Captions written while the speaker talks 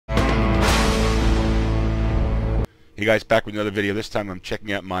Hey guys, back with another video. This time I'm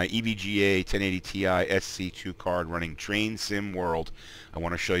checking out my EVGA 1080 Ti SC2 card running Train Sim World. I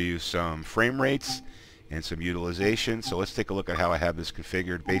want to show you some frame rates and some utilization. So let's take a look at how I have this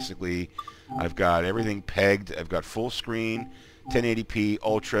configured. Basically, I've got everything pegged. I've got full screen, 1080p,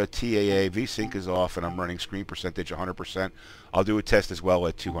 Ultra, TAA, VSync is off, and I'm running screen percentage 100%. I'll do a test as well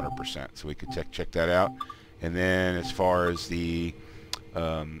at 200%, so we can check that out. And then as far as the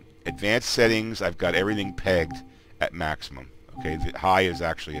advanced settings, I've got everything pegged at maximum. Okay, the high is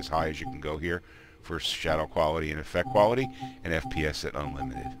actually as high as you can go here for shadow quality and effect quality, and FPS at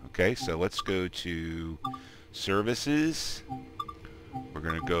unlimited. Okay, so let's go to services. We're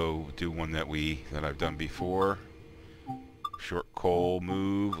gonna go do one that I've done before. Short coal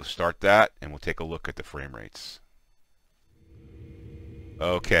move. We'll start that, and we'll take a look at the frame rates.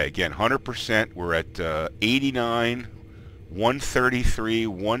 Okay, again, 100%. We're at 89, 133,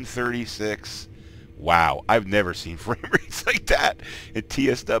 136. Wow, I've never seen frame rates like that in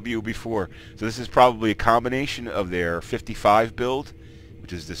TSW before. So this is probably a combination of their 55 build,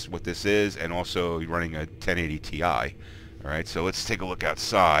 which is what this is, and also running a 1080 Ti. All right, so let's take a look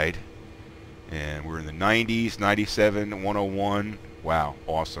outside. And we're in the 90s, 97, 101. Wow,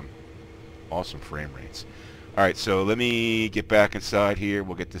 awesome. Awesome frame rates. All right, so let me get back inside here.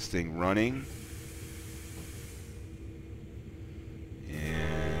 We'll get this thing running.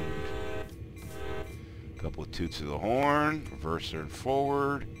 Couple of toots of the horn, reverser and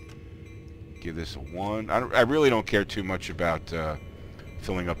forward. Give this a 1. I really don't care too much about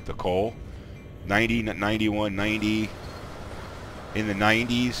filling up the coal. 90, 91, 90. In the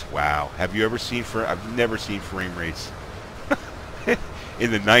 90s. Wow. Have you ever seen I've never seen frame rates in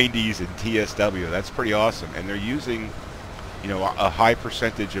the 90s in TSW. That's pretty awesome. And they're using, you know, a high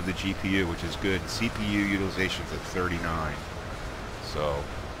percentage of the GPU, which is good. CPU utilization is at 39. So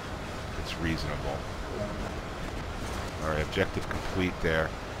it's reasonable. Alright, objective complete there.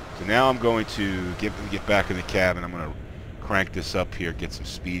 So now I'm going to get back in the cab, and I'm going to crank this up here, get some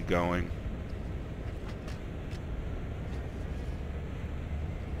speed going.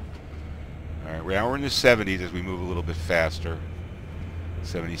 Alright, now we're in the 70s as we move a little bit faster.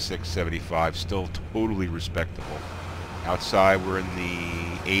 76, 75, still totally respectable. Outside we're in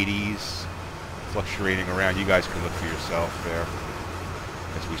the 80s, fluctuating around. You guys can look for yourself there.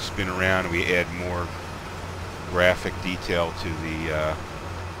 As we spin around and we add more graphic detail to the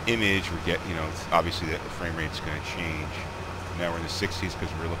image, we get, you know, obviously the frame rate's going to change. Now we're in the 60s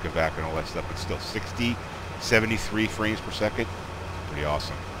because we're looking back and all that stuff, but still 60, 73 frames per second. Pretty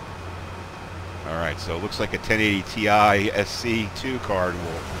awesome. Alright, so it looks like a 1080 Ti SC2 card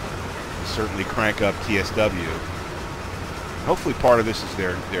will certainly crank up TSW. Hopefully part of this is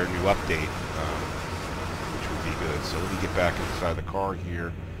their new update, which would be good. So let me get back inside the car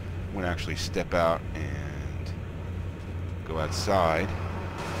here. I'm going to actually step out and go outside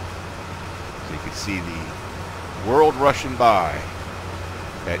so you can see the world rushing by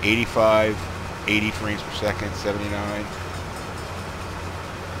at 85, 80 frames per second, 79.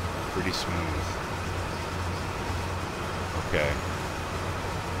 Pretty smooth. Okay.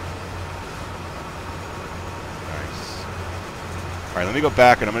 Nice. Alright, let me go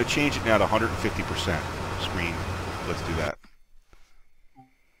back, and I'm going to change it now to 150% screen. Let's do that.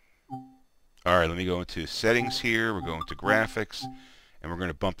 Alright, let me go into settings here. We're going to graphics, and we're going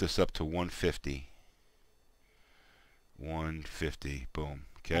to bump this up to 150. 150. Boom.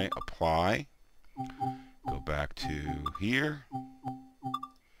 Okay, apply. Go back to here.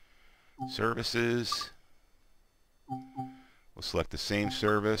 Services. We'll select the same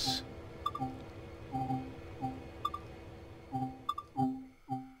service.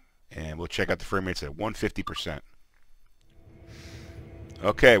 And we'll check out the frame rates at 150%.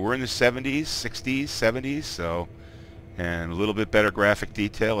 Okay, we're in the 70s, 60s, 70s, so, and a little bit better graphic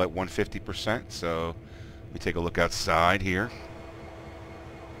detail at 150%. So let me take a look outside here.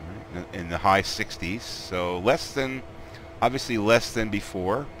 In the high 60s, so less than, obviously less than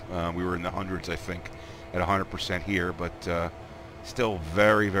before. We were in the hundreds, I think, at 100% here, but still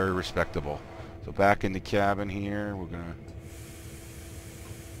very, very respectable. So back in the cabin here, we're going to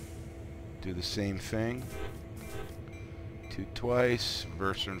do the same thing. Toot twice,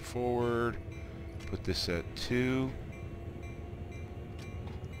 reverse and forward. Put this at 2.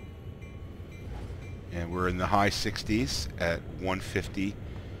 And we're in the high 60s at 150%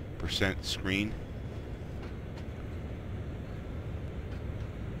 screen.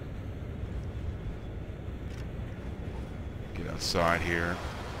 Get outside here.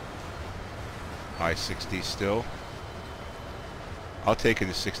 High 60s still. I'll take in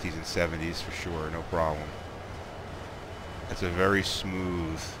the 60s and 70s for sure, no problem. That's a very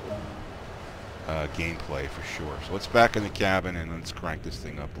smooth gameplay for sure. So let's back in the cabin and let's crank this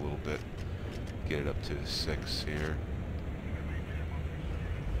thing up a little bit. Get it up to 6 here.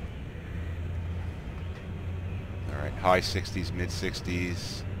 Alright, high 60s, mid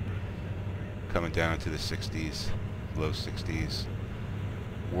 60s. Coming down to the 60s, low 60s.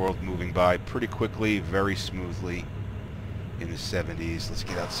 World moving by pretty quickly, very smoothly in the 70s. Let's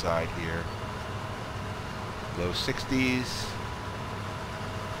get outside here. Low 60s.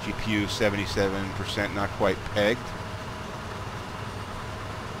 GPU 77%, not quite pegged.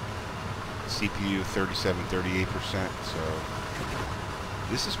 CPU 37, 38%. So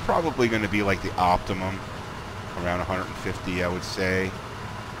this is probably going to be like the optimum, around 150, I would say.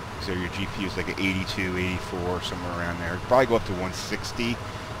 So your GPU is like an 82, 84, somewhere around there. It'd probably go up to 160.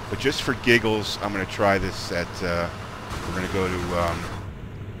 But just for giggles, I'm going to try this at, we're going to go to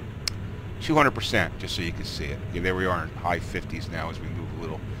 200%, just so you can see it. Okay, there we are in high 50s now as we move a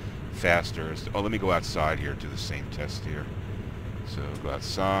little faster. Oh, let me go outside here, do the same test here. So go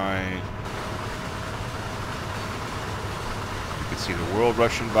outside. You can see the world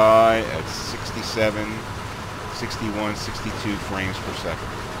rushing by at 67, 61, 62 frames per second.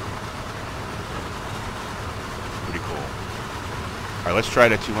 Pretty cool. All right, let's try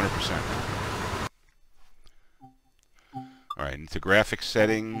it at 200%. All right, into graphics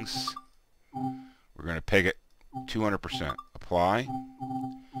settings, we're going to peg it 200%. Apply.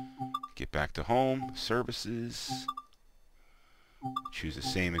 Get back to home, services. Choose the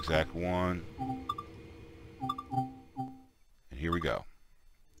same exact one. And here we go.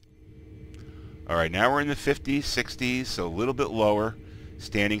 All right, now we're in the 50s, 60s, so a little bit lower.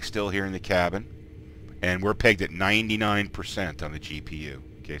 Standing still here in the cabin. And we're pegged at 99% on the GPU.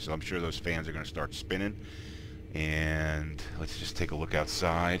 Okay, so I'm sure those fans are going to start spinning. And let's just take a look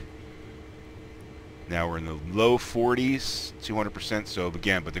outside. Now we're in the low 40s, 200%. So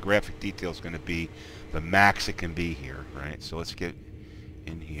again, but the graphic detail is going to be the max it can be here, right? So let's get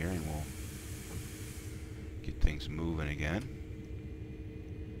in here and we'll get things moving again.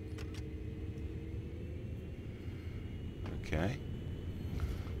 Okay.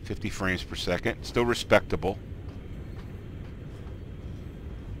 50 frames per second. Still respectable.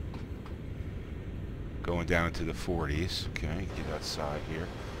 Going down into the 40s. Okay, get outside here.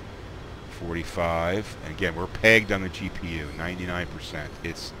 45. And again, we're pegged on the GPU. 99%.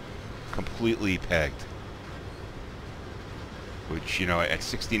 It's completely pegged. Which, you know, at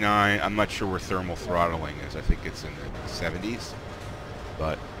 69, I'm not sure where thermal throttling is. I think it's in the 70s.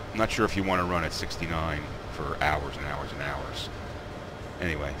 But I'm not sure if you want to run at 69 for hours and hours and hours.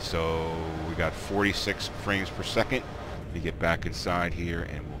 Anyway, so we got 46 frames per second. Let me get back inside here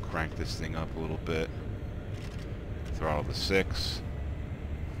and we'll crank this thing up a little bit. Throttle to 6.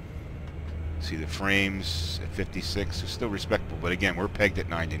 See the frames at 56, it's still respectable, but again, we're pegged at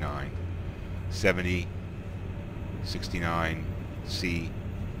 99. 70, 69 C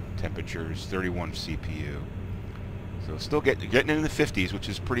temperatures, 31 CPU. So still getting in the 50s, which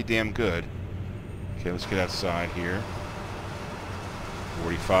is pretty damn good. Okay, let's get outside here.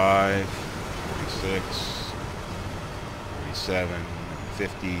 45, 46, 47,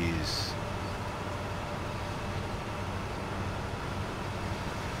 50s.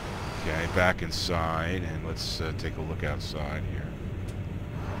 Okay, back inside, and let's take a look outside here.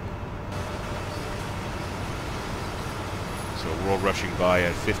 So world rushing by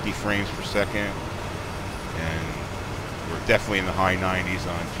at 50 frames per second, and we're definitely in the high 90s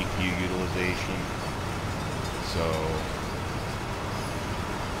on GPU utilization. So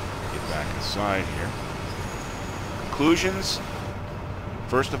get back inside here. Conclusions.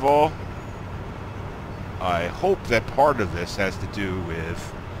 First of all, I hope that part of this has to do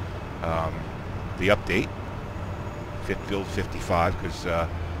with the update, Build 55, because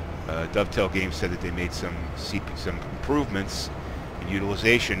Dovetail Games said that they made some improvements in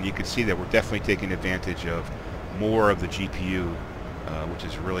utilization. You can see that we're definitely taking advantage of more of the GPU, which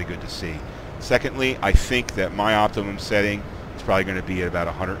is really good to see. Secondly, I think that my optimum setting is probably going to be at about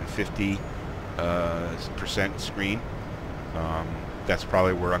 150% screen. That's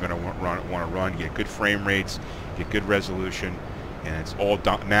probably where I'm going to want to run, get good frame rates, get good resolution, and it's all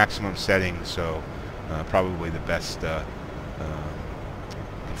maximum settings, so probably the best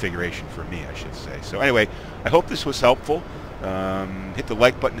configuration for me, I should say. So anyway, I hope this was helpful. Hit the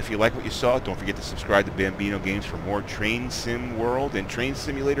like button if you like what you saw. Don't forget to subscribe to Bambino Games for more Train Sim World and Train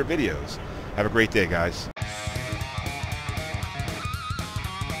Simulator videos. Have a great day, guys.